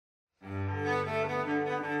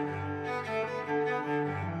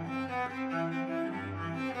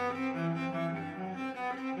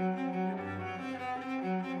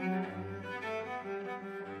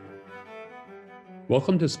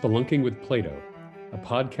Welcome to Spelunking with Plato, a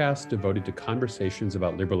podcast devoted to conversations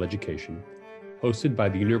about liberal education, hosted by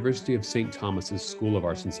the University of St. Thomas's School of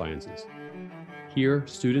Arts and Sciences. Here,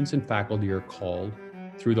 students and faculty are called,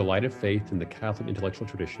 through the light of faith in the Catholic intellectual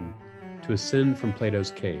tradition, to ascend from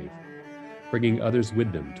Plato's cave, bringing others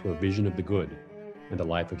with them to a vision of the good and a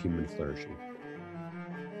life of human flourishing.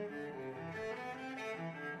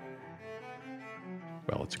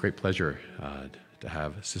 Well, it's a great pleasure to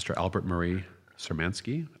have Sister Albert Marie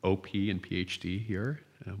Surmanski, OP and PhD here.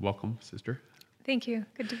 Welcome, Sister. Thank you.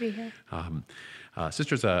 Good to be here.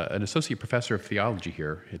 Sister's an associate professor of theology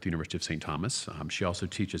here at the University of St. Thomas. She also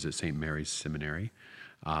teaches at St. Mary's Seminary.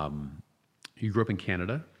 You grew up in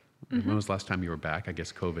Canada. Mm-hmm. When was the last time you were back? I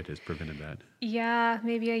guess COVID has prevented that. Yeah,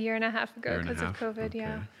 maybe a year and a half ago because of COVID, okay.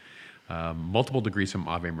 Yeah. Multiple degrees from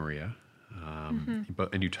Ave Maria,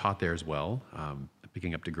 and you taught there as well,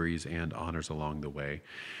 picking up degrees and honors along the way.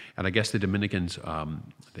 And I guess the Dominicans,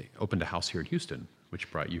 they opened a house here in Houston, which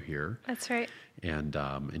brought you here. That's right. And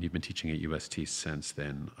you've been teaching at UST since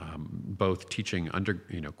then, both teaching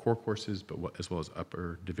core courses, but as well as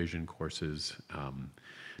upper division courses,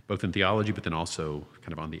 both in theology, but then also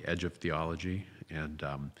kind of on the edge of theology, and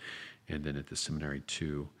then at the seminary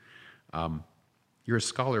too. You're a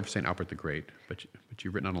scholar of St. Albert the Great, but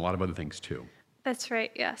you've written on a lot of other things too. That's right,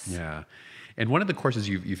 yes. Yeah. And one of the courses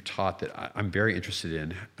you've taught that I'm very interested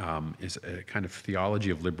in is a kind of theology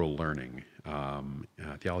of liberal learning,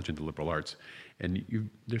 theology of the liberal arts. And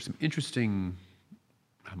there's some interesting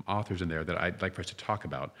authors in there that I'd like for us to talk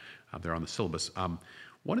about. They're on the syllabus.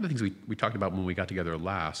 One of the things we talked about when we got together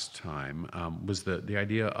last time was the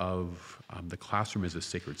idea of the classroom as a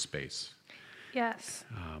sacred space. Yes.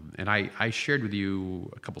 And I shared with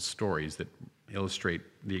you a couple stories that illustrate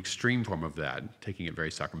the extreme form of that, taking it very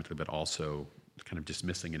sacramentally, but also kind of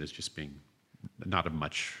dismissing it as just being not of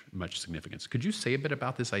much significance. Could you say a bit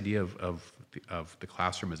about this idea of the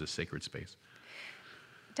classroom as a sacred space?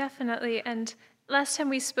 Definitely. And last time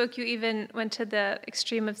we spoke, you even went to the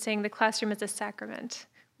extreme of saying the classroom is a sacrament,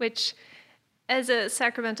 which, as a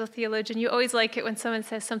sacramental theologian, you always like it when someone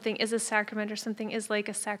says something is a sacrament or something is like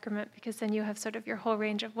a sacrament, because then you have sort of your whole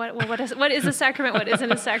range of what is a sacrament, what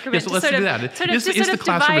isn't a sacrament. Yes, let's do that. Is the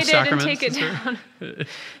classroom a sacrament?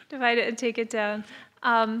 Divide it and take it down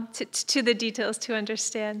to the details to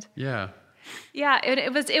understand. Yeah. Yeah,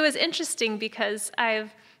 it was interesting because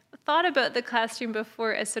I've thought about the classroom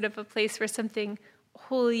before as sort of a place where something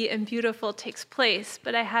holy and beautiful takes place,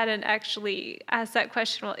 but I hadn't actually asked that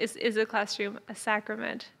question, well, is a classroom a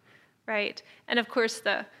sacrament, right? And of course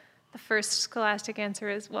the first scholastic answer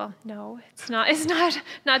is, well, no, it's not. It's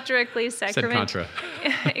not directly a sacrament. Said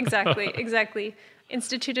contra. Exactly.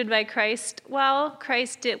 Instituted by Christ. Well,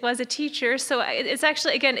 Christ was a teacher, so it's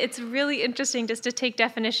actually, again, it's really interesting just to take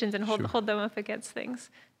definitions and hold them up against things.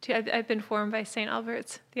 I've been formed by St.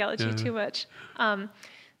 Albert's theology too much.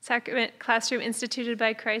 Sacrament, classroom instituted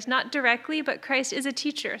by Christ, not directly, but Christ is a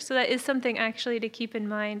teacher. So that is something actually to keep in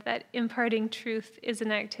mind, that imparting truth is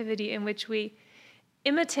an activity in which we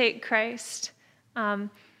imitate Christ. When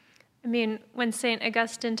St.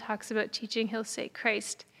 Augustine talks about teaching, he'll say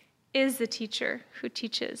Christ is the teacher who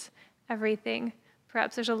teaches everything.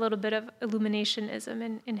 Perhaps there's a little bit of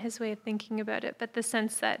illuminationism in his way of thinking about it, but the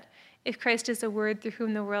sense that if Christ is a word through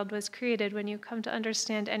whom the world was created, when you come to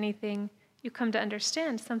understand anything, you come to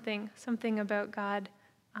understand something about God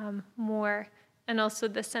more, and also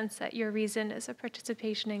the sense that your reason is a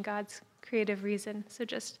participation in God's creative reason. So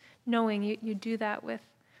just knowing you do that with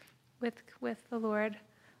the Lord.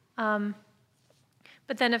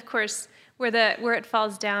 But then, of course, where it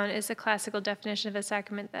falls down is a classical definition of a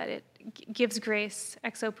sacrament, that it gives grace,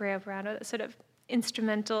 ex opere operato, a sort of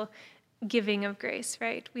instrumental giving of grace,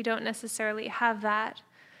 right? We don't necessarily have that,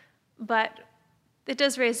 but it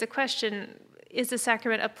does raise the question, is the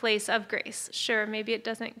sacrament a place of grace? Sure, maybe it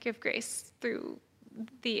doesn't give grace through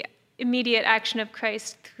the immediate action of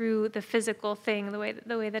Christ through the physical thing, the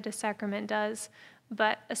way that a sacrament does,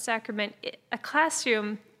 but a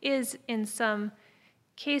classroom is, in some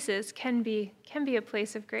cases, can be a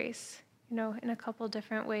place of grace, in a couple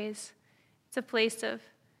different ways. It's a place of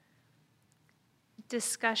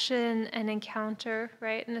discussion and encounter,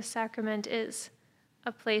 right? And a sacrament is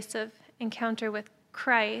a place of encounter with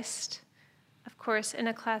Christ. Of course, in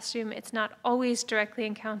a classroom, it's not always directly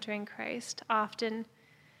encountering Christ. Often,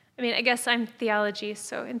 I guess I'm theology,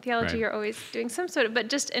 so in theology You're always doing some sort of, but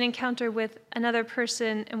just an encounter with another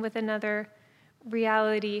person and with another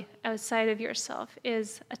reality outside of yourself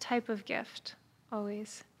is a type of gift,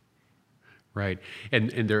 always. Right,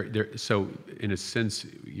 and there. So in a sense,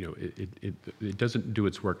 it doesn't do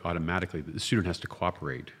its work automatically. The student has to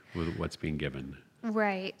cooperate with what's being given.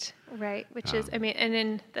 Right, right. Which is, I mean, and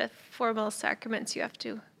in the formal sacraments, you have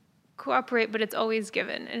to cooperate, but it's always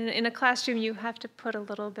given. And in a classroom, you have to put a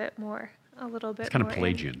little bit more It's kind of in.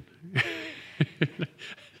 Pelagian.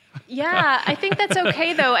 Yeah, I think that's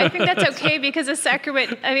okay, though. I think that's okay because a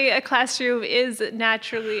sacrament, I mean, a classroom is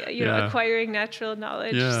naturally, acquiring natural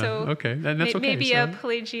knowledge. Yeah, So okay. And that's okay. Maybe So a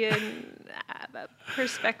Pelagian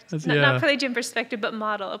perspective, yeah. not Pelagian perspective, but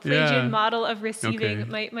model. A Pelagian model of receiving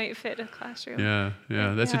might fit a classroom. Yeah,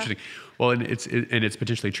 that's interesting. Well, and it's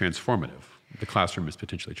potentially transformative. The classroom is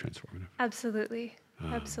potentially transformative. Absolutely,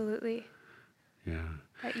 absolutely. Yeah.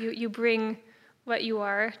 That you bring what you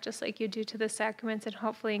are, just like you do to the sacraments, and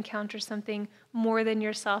hopefully encounter something more than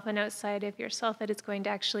yourself and outside of yourself that is going to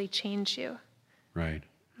actually change you. Right.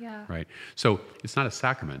 Yeah. Right. So it's not a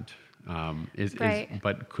sacrament, Right.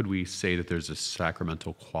 but could we say that there's a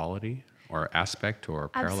sacramental quality or aspect or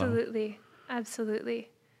parallel? Absolutely.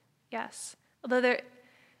 Yes. Although there,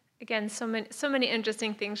 again, so many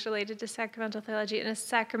interesting things related to sacramental theology. In a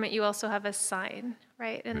sacrament, you also have a sign,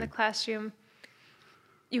 right? In the classroom,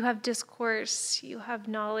 you have discourse, you have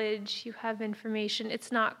knowledge, you have information.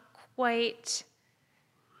 It's not quite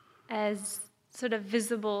as sort of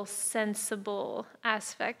visible, sensible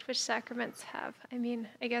aspect which sacraments have. I mean,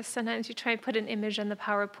 I guess sometimes you try and put an image on the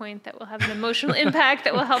PowerPoint that will have an emotional impact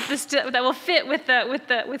that will help that will fit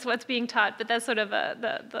with what's being taught. But that's sort of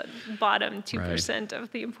the bottom 2% of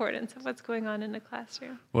the importance of what's going on in a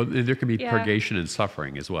classroom. Well, there can be purgation and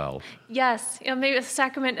suffering as well. Yes, maybe a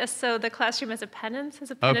sacrament is so the classroom as a penance, as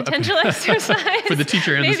a penitential exercise for the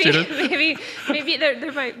teacher and the student. Maybe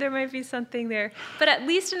there might be something there. But at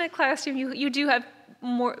least in a classroom, you do have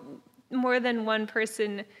more than one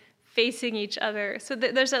person facing each other. So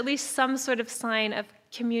there's at least some sort of sign of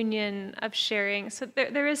communion, of sharing. So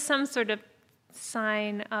there is some sort of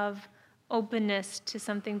sign of openness to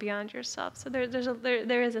something beyond yourself. So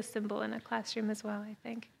there is a symbol in a classroom as well, I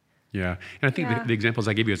think. Yeah, and I think the examples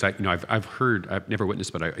I gave you is I've heard, I've never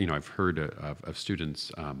witnessed, but I've heard of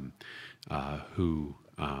students who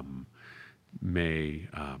may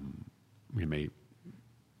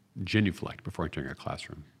genuflect before entering a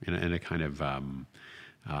classroom, in a kind of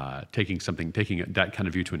taking that kind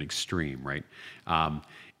of view to an extreme, right?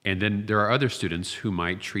 And then there are other students who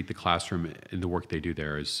might treat the classroom and the work they do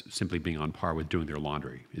there as simply being on par with doing their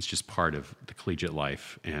laundry. It's just part of the collegiate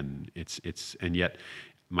life, and and yet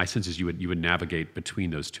my sense is you would navigate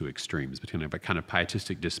between those two extremes, between a kind of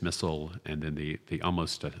pietistic dismissal and then the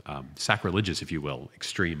almost sacrilegious, if you will,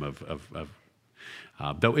 extreme of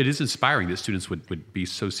though it is inspiring that students would be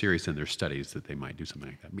so serious in their studies that they might do something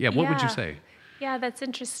like that. Yeah, what would you say? Yeah, that's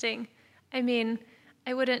interesting. I mean,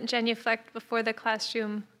 I wouldn't genuflect before the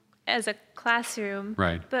classroom as a classroom.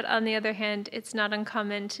 Right. But on the other hand, it's not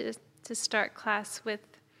uncommon to start class with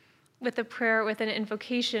a prayer, with an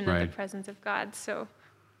invocation of the presence of God. So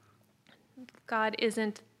God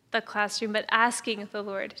isn't the classroom, but asking the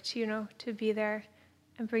Lord to be there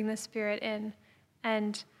and bring the Spirit in.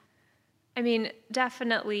 And I mean,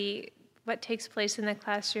 definitely what takes place in the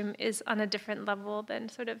classroom is on a different level than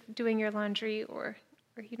sort of doing your laundry or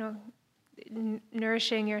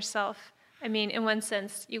nourishing yourself. I mean, in one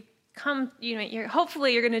sense, you come,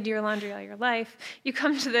 hopefully you're going to do your laundry all your life. You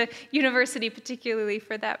come to the university particularly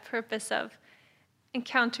for that purpose of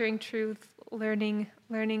encountering truth, learning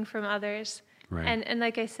from others. Right. And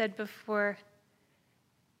like I said before,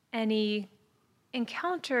 any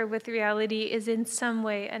encounter with reality is in some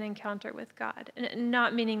way an encounter with God. And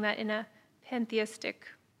not meaning that in a pantheistic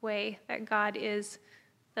way, that God is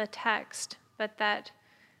the text, but that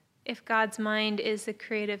if God's mind is the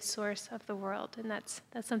creative source of the world, and that's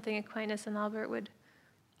something Aquinas and Albert would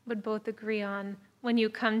both agree on. When you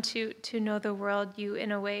come to know the world, you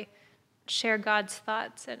in a way share God's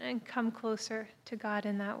thoughts and come closer to God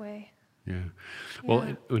in that way. Yeah.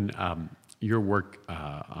 Well, when your work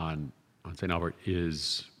on St. Albert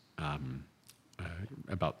is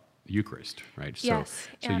about the Eucharist, right? Yes.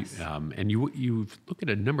 And you look at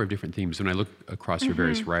a number of different themes. When I look across your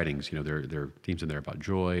various writings, there are themes in there about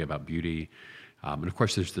joy, about beauty, and of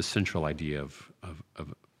course there's the central idea of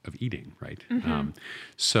eating, right?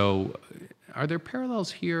 So, are there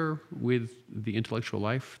parallels here with the intellectual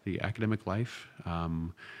life, the academic life?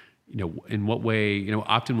 In what way?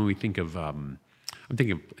 Often when we think of I'm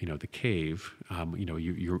thinking of the cave.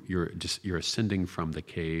 You're ascending from the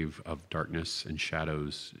cave of darkness and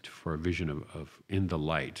shadows for a vision of in the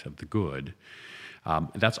light of the good.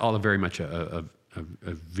 That's all very much a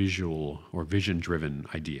visual or vision-driven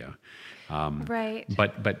idea. Right.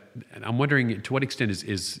 But I'm wondering, to what extent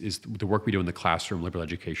is the work we do in the classroom, liberal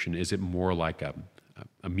education, is it more like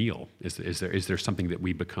a meal? Is there something that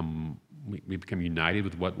we become we become united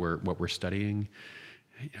with what we're studying?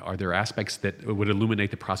 Are there aspects that would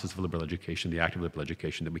illuminate the process of liberal education, the active liberal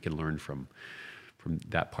education, that we can learn from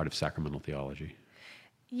that part of sacramental theology?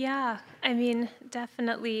 Yeah, I mean,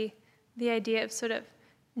 definitely the idea of sort of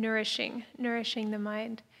nourishing the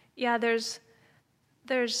mind. Yeah, there's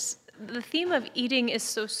the theme of eating is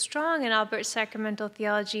so strong in Albert's sacramental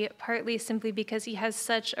theology, partly simply because he has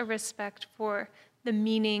such a respect for the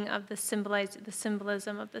meaning of the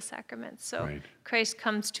symbolism of the sacraments. So Right. Christ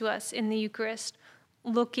comes to us in the Eucharist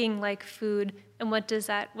looking like food, and what does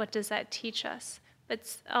that teach us?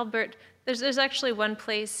 But Albert, there's actually one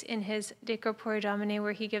place in his De Corpore Domini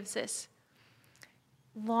where he gives this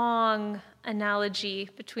long analogy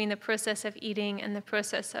between the process of eating and the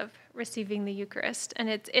process of receiving the Eucharist, and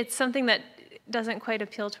it's something that doesn't quite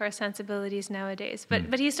appeal to our sensibilities nowadays.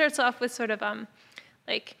 But he starts off with sort of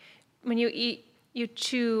like when you eat, you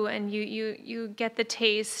chew and you get the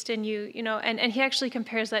taste, and and he actually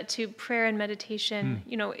compares that to prayer and meditation.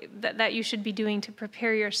 That you should be doing to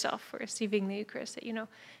prepare yourself for receiving the Eucharist. That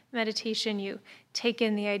meditation, you take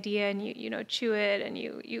in the idea and you chew it, and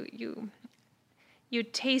you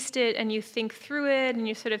taste it and you think through it and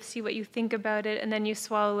you sort of see what you think about it, and then you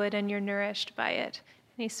swallow it and you're nourished by it.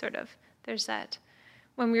 And there's that.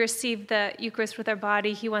 When we receive the Eucharist with our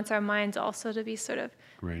body, he wants our minds also to be sort of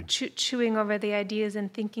Right. chewing over the ideas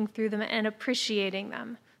and thinking through them and appreciating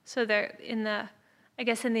them. So they're in the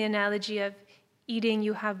analogy of eating,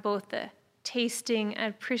 you have both the tasting,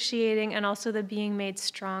 appreciating, and also the being made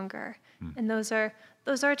stronger. And those are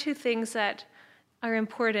two things that are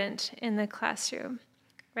important in the classroom,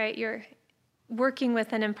 right? You're working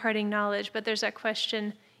with and imparting knowledge, but there's that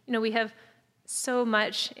question, we have so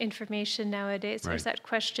much information nowadays. There's Right. that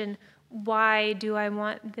question, why do I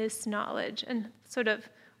want this knowledge? And sort of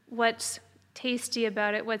what's tasty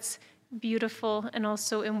about it, what's beautiful, and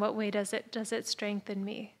also in what way does it strengthen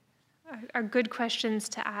me? Are good questions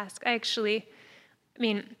to ask.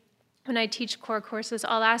 When I teach core courses,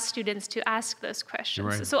 I'll ask students to ask those questions.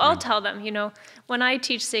 Right, So I'll right. tell them, when I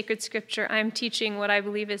teach sacred scripture, I'm teaching what I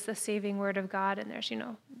believe is the saving word of God, and there's,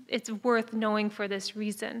 it's worth knowing for this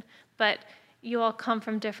reason. But you all come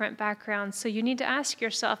from different backgrounds, so you need to ask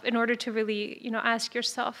yourself, in order to really, ask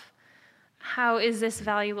yourself, how is this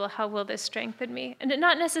valuable? How will this strengthen me? And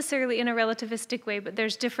not necessarily in a relativistic way, but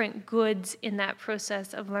there's different goods in that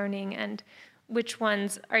process of learning, and which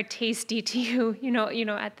ones are tasty to you,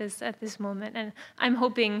 at this moment. And I'm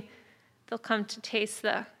hoping they'll come to taste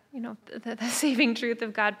the saving truth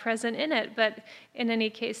of God present in it. But in any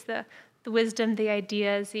case, the wisdom, the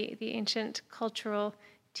ideas, the ancient cultural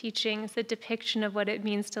teachings, the depiction of what it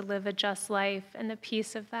means to live a just life, and the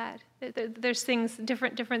peace of that. There's things,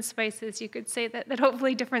 different spices, you could say, that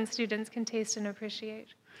hopefully different students can taste and appreciate.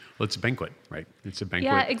 Well, it's a banquet, right? It's a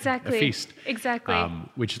banquet, Yeah, exactly. a feast. Exactly.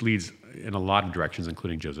 Which leads in a lot of directions,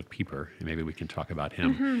 including Joseph Pieper, and maybe we can talk about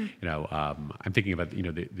him. I'm thinking about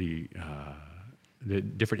the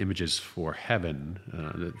different images for heaven.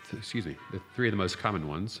 The three of the most common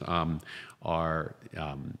ones are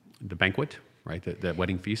the banquet, right? The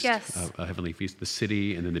wedding feast, Yes. a heavenly feast, the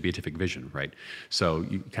city, and then the beatific vision, right? So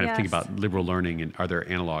you kind of think Yes. about liberal learning, and are there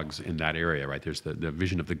analogs in that area, right? There's the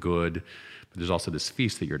vision of the good, but there's also this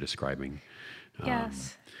feast that you're describing.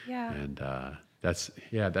 Yes. Yeah. And that's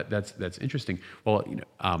interesting. Well,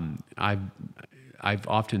 I've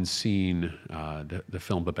often seen the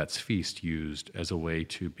film Babette's Feast used as a way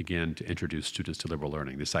to begin to introduce students to liberal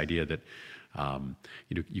learning. This idea that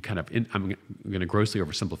you kind of, I'm going to grossly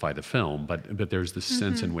oversimplify the film, but there's this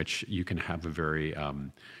sense in which you can have a very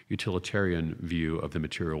utilitarian view of the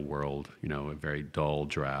material world, a very dull,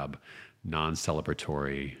 drab,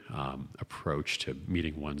 non-celebratory approach to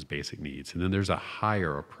meeting one's basic needs. And then there's a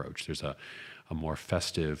higher approach. There's a more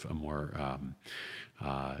festive, a more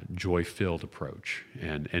joy-filled approach.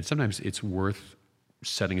 And sometimes it's worth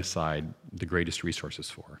setting aside the greatest resources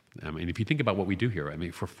for. I mean, if you think about what we do here,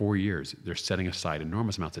 for 4 years, they're setting aside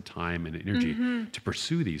enormous amounts of time and energy to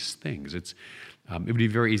pursue these things. It would be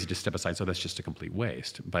very easy to step aside, so that's just a complete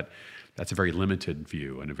waste. But that's a very limited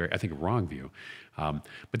view, and I think, a wrong view.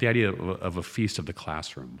 But the idea of a feast of the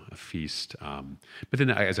classroom, a feast. But then,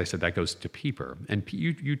 as I said, that goes to Pieper. And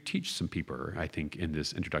you teach some Pieper, I think, in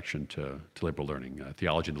this introduction to liberal learning,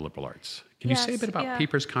 theology and the liberal arts. Can you say a bit about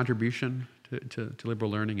Pieper's contribution to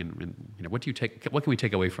liberal learning, and what can we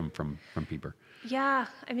take away from Pieper? Yeah,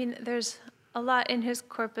 there's a lot in his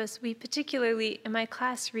corpus. We particularly, in my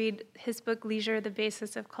class, read his book, Leisure, the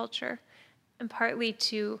Basis of Culture, and partly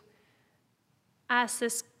to ask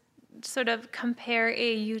this, sort of compare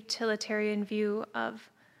a utilitarian view of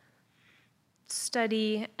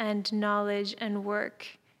study and knowledge and work,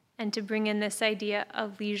 and to bring in this idea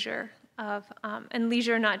of leisure, and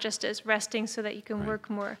leisure not just as resting so that you can work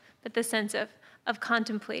more, but the sense of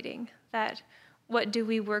contemplating that. What do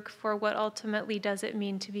we work for? What ultimately does it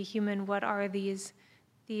mean to be human? What are these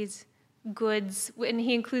goods? And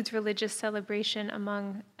he includes religious celebration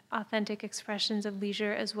among authentic expressions of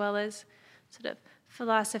leisure, as well as sort of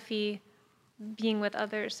philosophy, being with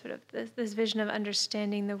others, sort of this vision of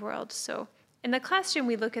understanding the world. So in the classroom,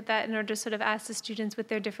 we look at that in order to sort of ask the students with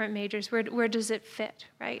their different majors, where does it fit,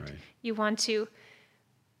 right? You want to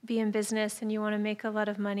be in business and you want to make a lot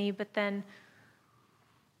of money, but then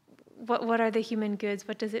what are the human goods?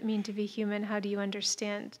 What does it mean to be human? How do you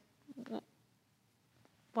understand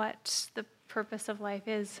what the purpose of life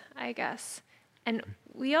is, I guess? And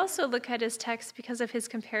we also look at his text because of his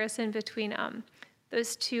comparison between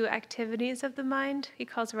those two activities of the mind. He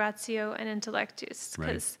calls ratio and intellectus,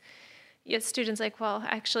 because students like, well,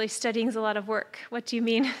 actually studying is a lot of work. What do you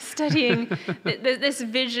mean studying? This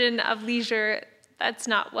vision of leisure, that's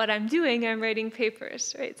not what I'm doing. I'm writing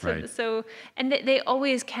papers, right? So and they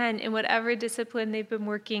always can, in whatever discipline they've been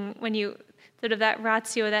working, when you sort of that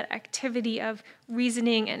ratio, that activity of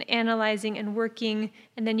reasoning and analyzing and working,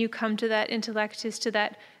 and then you come to that intellectus, to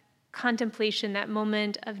that contemplation, that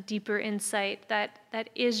moment of deeper insight that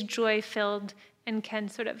is joy-filled and can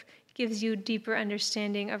sort of gives you deeper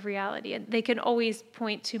understanding of reality. And they can always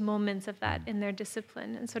point to moments of that in their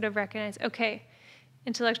discipline and sort of recognize, okay,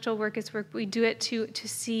 intellectual work is work, but we do it to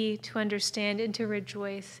see, to understand, and to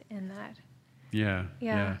rejoice in that. Yeah.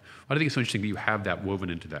 Well, I think it's so interesting that you have that woven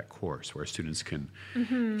into that course, where students can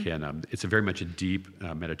it's a very much a deep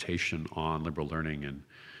meditation on liberal learning, and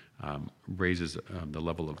raises the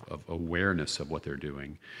level of awareness of what they're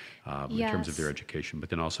doing in terms of their education, but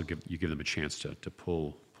then also give them a chance to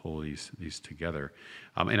pull these together.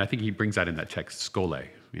 And I think he brings that in that text, skole,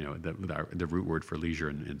 the root word for leisure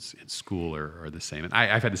in school are the same. And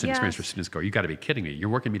I've had the same experience where students go, you got to be kidding me. You're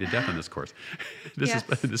working me to death on this course. This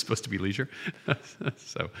is supposed to be leisure. But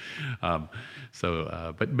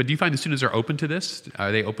do you find the students are open to this?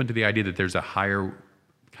 Are they open to the idea that there's a higher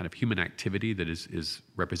kind of human activity that is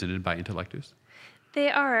represented by intellectus? They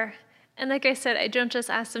are. And like I said, I don't just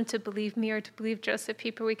ask them to believe me or to believe Joseph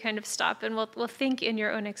Pieper. We kind of stop and we'll think in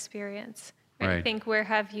your own experience. Right? Think, where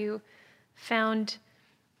have you found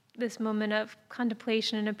this moment of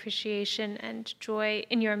contemplation and appreciation and joy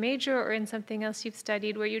in your major or in something else you've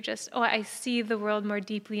studied, where you just, I see the world more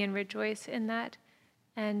deeply and rejoice in that.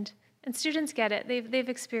 And students get it. They've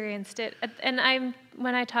experienced it. And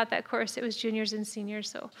when I taught that course, it was juniors and seniors.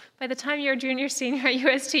 So by the time you're a junior, senior at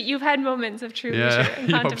UST, you've had moments of true leisure and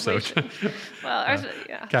contemplation. Hope so.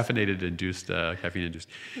 Well, caffeine induced. That's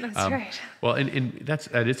right. Well, and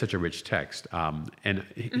that is such a rich text. And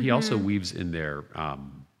he also weaves in there.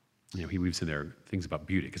 He weaves in there things about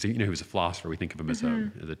beauty, because he was a philosopher. We think of him as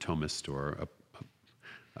a Thomist, or a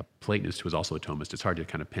Platonist who was also a Thomist. It's hard to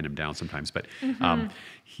kind of pin him down sometimes, but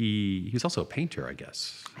he was also a painter, I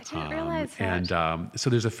guess. I didn't realize that. And so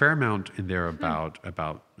there's a fair amount in there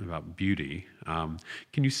about beauty.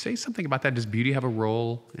 Can you say something about that? Does beauty have a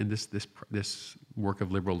role in this work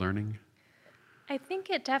of liberal learning? I think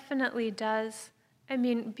it definitely does. I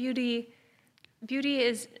mean, beauty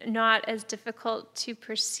is not as difficult to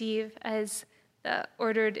perceive as the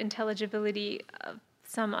ordered intelligibility of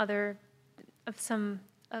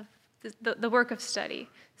the work of study.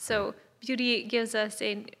 So beauty gives us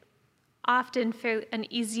often an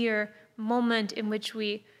easier moment in which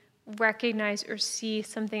we recognize or see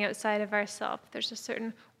something outside of ourselves. There's a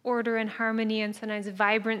certain order and harmony, and sometimes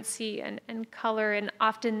vibrancy and color, and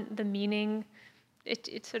often the meaning.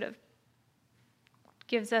 It sort of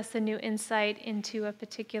gives us a new insight into a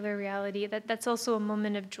particular reality. That's also a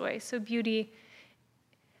moment of joy. So beauty,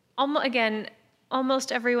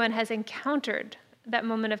 almost everyone has encountered that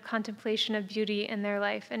moment of contemplation of beauty in their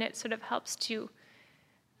life, and it sort of helps to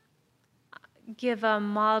give a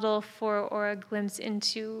model for or a glimpse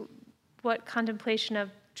into what contemplation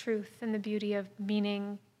of truth and the beauty of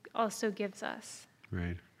meaning also gives us.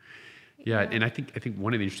 Right. Yeah, and I think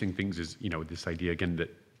one of the interesting things is, this idea again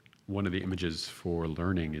that one of the images for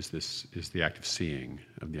learning is the act of seeing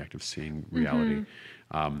reality.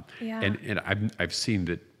 And I've seen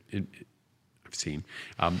that.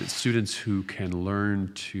 That students who can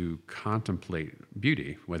learn to contemplate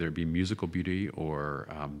beauty, whether it be musical beauty or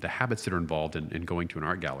the habits that are involved in going to an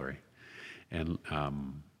art gallery, and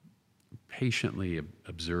patiently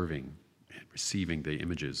observing and receiving the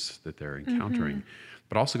images that they're encountering,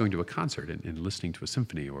 but also going to a concert and listening to a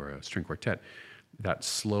symphony or a string quartet, that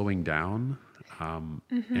slowing down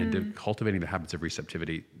and cultivating the habits of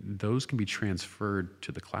receptivity, those can be transferred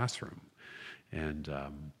to the classroom. And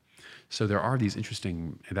So there are these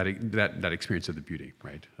interesting that experience of the beauty,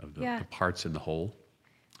 right, of Yeah. the parts in the whole,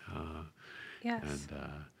 Yes.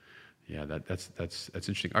 and yeah, that's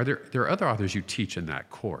interesting. There are other authors you teach in that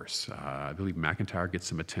course? I believe McIntyre gets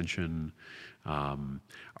some attention.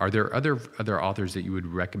 Are there other authors that you would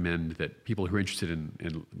recommend that people who are interested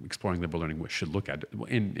in exploring liberal learning should look at?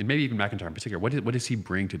 And maybe even McIntyre in particular. What does he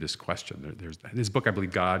bring to this question? There's this book, I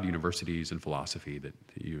believe, God, Universities, and Philosophy, that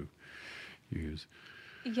you use.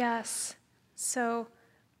 Yes. So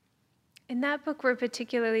in that book, we're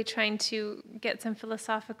particularly trying to get some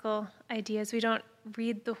philosophical ideas. We don't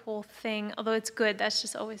read the whole thing, although it's good. That's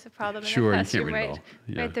just always a problem in Sure, a you can't classroom, read it right? all.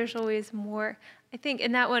 Yeah. Right. There's always more. I think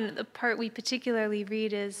in that one, the part we particularly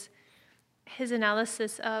read is his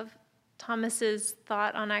analysis of Thomas's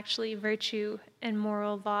thought on actually virtue and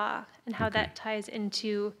moral law, and how that ties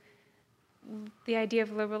into the idea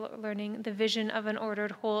of liberal learning, the vision of an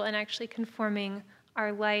ordered whole, and actually conforming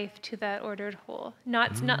our life to that ordered whole.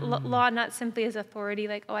 Law not simply as authority,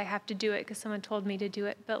 like, oh, I have to do it because someone told me to do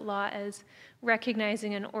it, but law as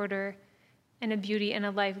recognizing an order and a beauty in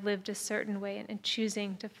a life lived a certain way, and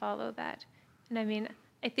choosing to follow that. And I mean,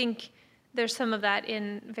 I think there's some of that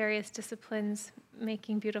in various disciplines,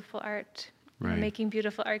 making beautiful art, Right. making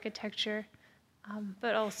beautiful architecture,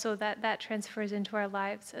 but also that transfers into our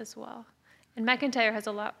lives as well. And McIntyre has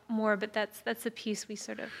a lot more, but that's the piece we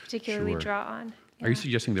sort of particularly Sure. draw on. Are you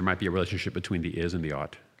suggesting there might be a relationship between the is and the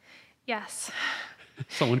ought? Yes.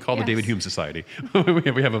 Someone called the Yes. David Hume Society.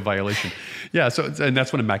 We have a violation. Yeah, and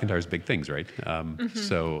that's one of McIntyre's big things, right?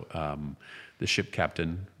 So the ship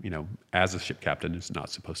captain, as a ship captain, is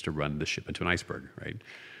not supposed to run the ship into an iceberg, right?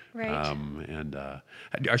 Right. And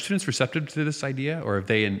are students receptive to this idea, or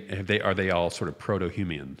are they all sort of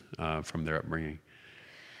proto-Humean from their upbringing?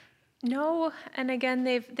 No, and again,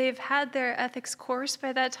 they've had their ethics course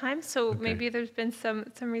by that time, so Okay. maybe there's been some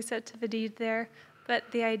receptivity there. But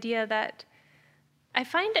the idea that I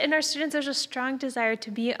find in our students, there's a strong desire to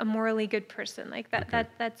be a morally good person, like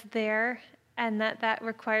that's there, and that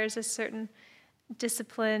requires a certain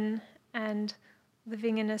discipline and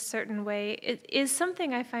living in a certain way. It is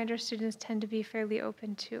something I find our students tend to be fairly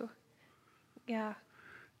open to. Yeah.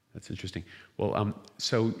 That's interesting. Well,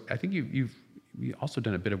 so I think you've also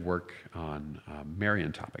done a bit of work on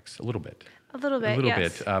Marian topics, a little bit. A little bit, A little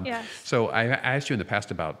yes. bit. Yes. So I asked you in the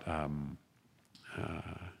past about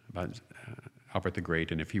Albert the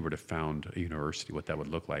Great, and if he were to found a university, what that would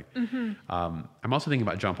look like. I'm also thinking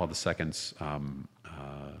about John Paul II's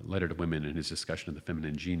letter to women and his discussion of the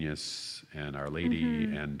feminine genius and Our Lady,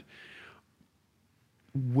 and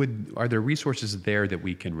are there resources there that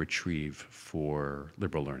we can retrieve for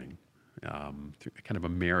liberal learning, through kind of a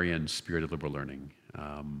Marian spirit of liberal learning,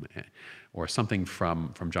 or something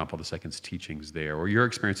from John Paul II's teachings there, or your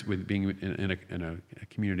experience with being in a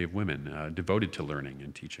community of women devoted to learning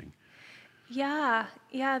and teaching? Yeah,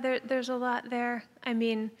 there's a lot there. I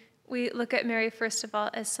mean, we look at Mary, first of all,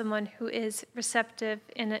 as someone who is receptive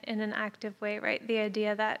in an active way, right? The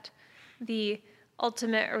idea that the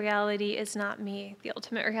ultimate reality is not me. The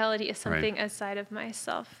ultimate reality is something outside of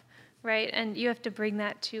myself, right? And you have to bring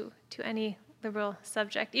that to any liberal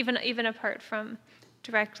subject, even apart from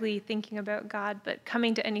directly thinking about God, but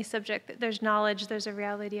coming to any subject, that there's knowledge, there's a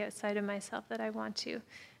reality outside of myself that I want to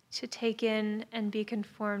take in and be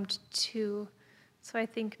conformed to. So I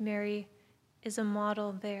think Mary is a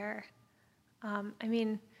model there. I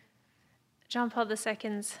mean, John Paul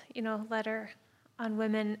II's, letter on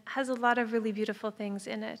women has a lot of really beautiful things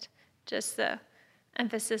in it. Just the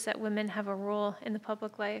emphasis that women have a role in the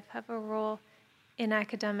public life, have a role in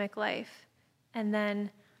academic life, and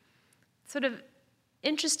then sort of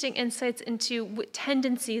interesting insights into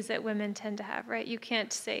tendencies that women tend to have, right? You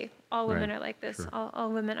can't say all women are like this, Sure.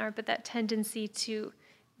 all women are, but that tendency to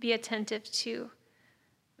be attentive to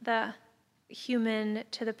the human,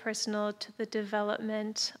 to the personal, to the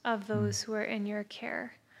development of those who are in your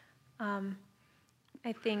care.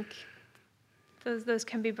 I think those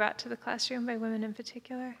can be brought to the classroom by women in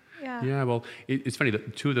particular. Yeah. Yeah, well, it's funny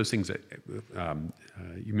that two of those things that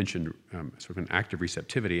you mentioned, sort of an active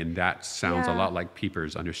receptivity, and that sounds a Yeah. lot like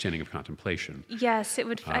Pieper's understanding of contemplation. Yes, it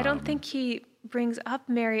would. I don't think he brings up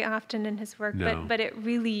Mary often in his work, No. but it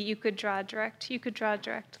really you could draw a direct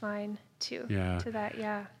line to that.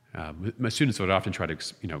 Yeah. My students would often try to,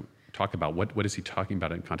 talk about what is he talking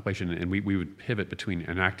about in contemplation, and we would pivot between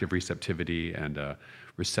an active receptivity and a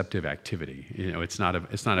receptive activity. It's not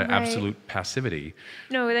an absolute passivity.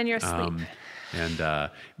 No, then you're asleep. And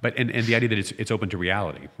the idea that it's open to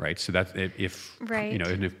reality, right? So that if Right.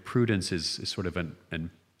 and if prudence is sort of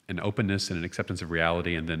an openness and an acceptance of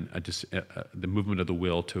reality, and then the movement of the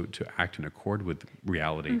will to act in accord with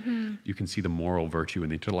reality. You can see the moral virtue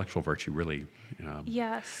and the intellectual virtue really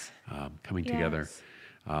Yes. coming together.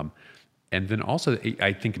 Yes. And then also,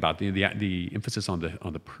 I think about the emphasis on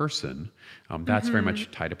the person. That's very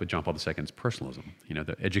much tied up with John Paul II's personalism.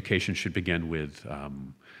 The education should begin with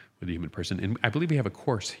the human person, and I believe we have a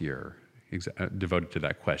course here devoted to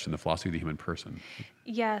that question, the philosophy of the human person.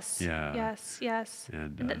 Yes. Yeah. Yes.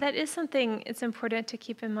 And And that is something it's important to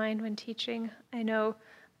keep in mind when teaching. I know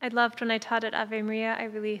I loved when I taught at Ave Maria. I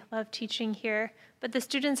really love teaching here, but the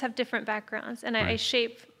students have different backgrounds, and I Right.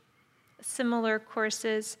 shape similar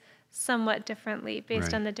courses somewhat differently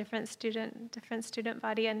based Right. on the different student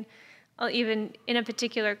body, and I'll even in a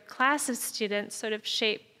particular class of students sort of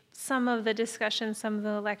shape some of the discussion, some of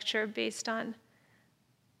the lecture based on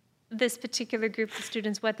this particular group of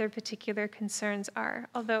students, what their particular concerns are.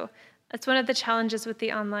 Although that's one of the challenges with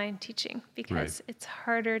the online teaching, because it's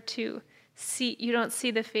harder to see, you don't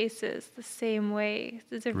see the faces the same way.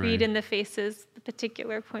 There's a read Right. in the faces, the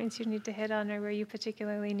particular points you need to hit on or where you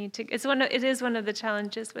particularly need to. It is one of the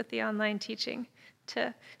challenges with the online teaching,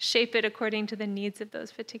 to shape it according to the needs of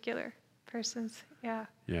those particular persons. Yeah.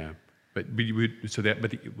 Yeah. But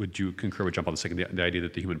would you concur with John Paul II, the idea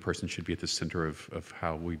that the human person should be at the center of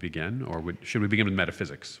how we begin, or should we begin with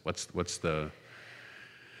metaphysics? What's the...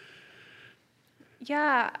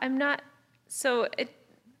 Yeah, I'm not.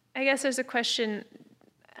 I guess there's a question.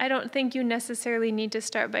 I don't think you necessarily need to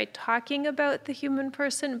start by talking about the human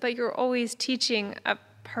person, but you're always teaching a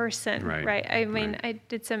person, right? I mean, right. I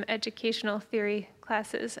did some educational theory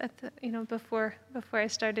classes at before I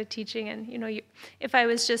started teaching, and if I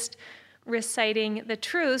was just reciting the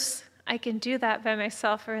truths, I can do that by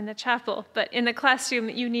myself or in the chapel. But in the classroom,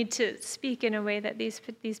 you need to speak in a way that these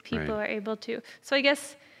people Right. are able to. So I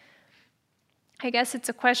guess it's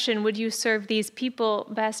a question, would you serve these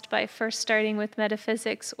people best by first starting with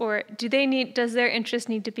metaphysics, or does their interest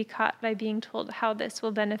need to be caught by being told how this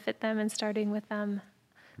will benefit them and starting with them?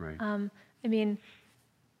 Right. I mean,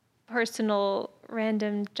 personal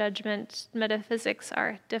random judgment metaphysics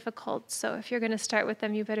are difficult, so if you're going to start with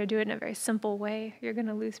them, you better do it in a very simple way. You're going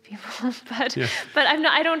to lose people. But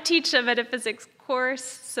I don't teach a metaphysics course,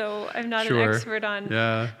 so I'm not an expert on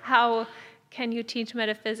how can you teach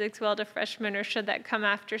metaphysics well to freshmen, or should that come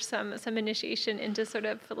after some initiation into sort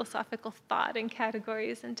of philosophical thought and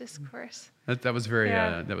categories and discourse? That was very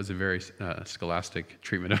that was a very scholastic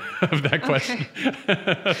treatment of that question.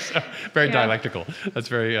 So, very dialectical. That's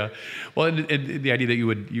very well. And the idea that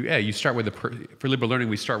you start with for liberal learning,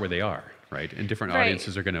 we start where they are, right? And different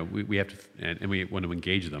audiences are gonna we have to and we want to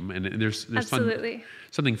engage them. And there's Absolutely.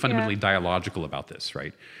 something fundamentally dialogical about this,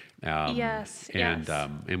 right? Yes.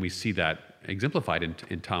 And we see that exemplified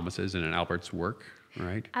in Thomas's and in Albert's work,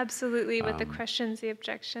 right? Absolutely, with the questions, the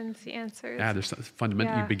objections, the answers. Yeah, there's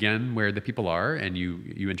fundamental. You begin where the people are, and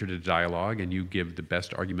you enter the dialogue, and you give the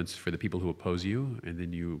best arguments for the people who oppose you, and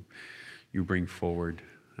then you bring forward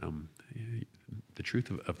the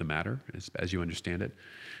truth of the matter as you understand it.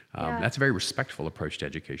 That's a very respectful approach to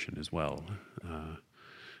education as well.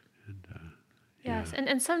 Yes,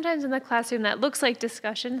 and sometimes in the classroom that looks like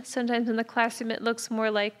discussion. Sometimes in the classroom it looks more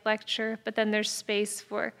like lecture, but then there's space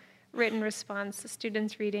for written response, the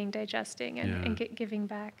students reading, digesting, and giving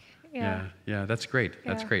back. Yeah, that's great.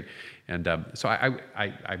 That's great. And so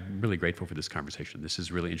I'm really grateful for this conversation. This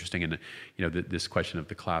is really interesting. And this question of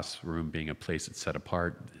the classroom being a place that's set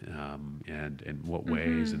apart, and in what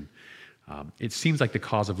ways. And it seems like the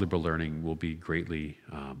cause of liberal learning will be greatly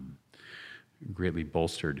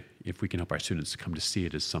bolstered if we can help our students come to see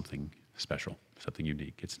it as something special, something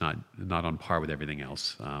unique. It's not on par with everything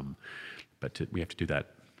else, but we have to do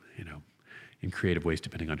that, in creative ways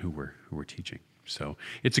depending on who we're teaching. So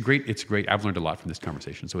it's great. I've learned a lot from this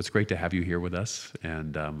conversation. So it's great to have you here with us,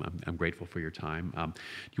 and I'm grateful for your time. Do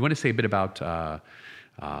you want to say a bit about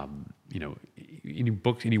any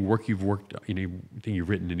books, any work you've worked, anything you've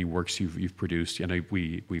written, any works you've produced? I know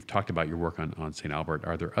we've talked about your work on St. Albert.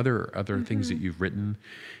 Are there other things that you've written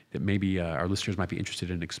that maybe our listeners might be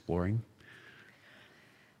interested in exploring?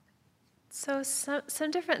 So some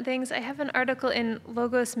different things. I have an article in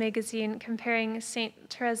Logos magazine comparing St.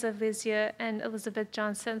 Therese of Lisieux and Elizabeth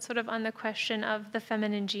Johnson, sort of on the question of the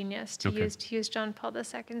feminine genius, to use John Paul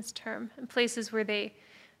II's term, in places where they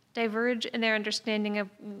diverge in their understanding of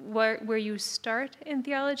where you start in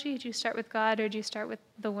theology. Do you start with God, or do you start with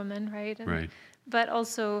the woman, right? Right. But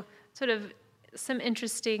also sort of some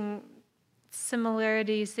interesting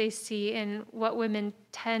similarities they see in what women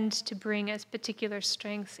tend to bring as particular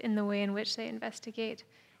strengths in the way in which they investigate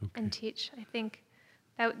and teach. I think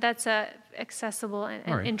That's a accessible and,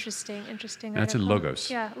 All right. interesting And that's in article. Logos.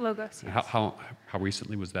 Yeah, Logos. Yes. How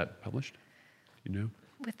recently was that published? You know?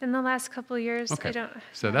 Within the last couple of years, Okay. I don't.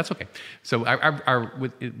 So yeah. that's okay. So we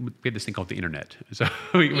have this thing called the internet. So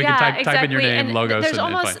we Yeah, can type in your name, and Logos, there's and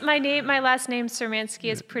almost find. my last name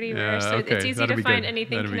Surmanski is pretty rare, so okay. it's easy That'll to be find good.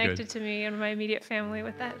 anything That'll be good. connected to me and my immediate family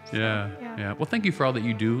with that. So, Yeah. Well, thank you for all that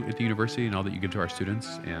you do at the university and all that you give to our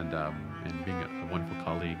students, and being a wonderful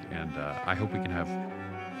colleague. And I hope we can have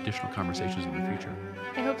additional conversations in the future.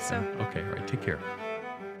 I hope so. Okay. All right. Take care.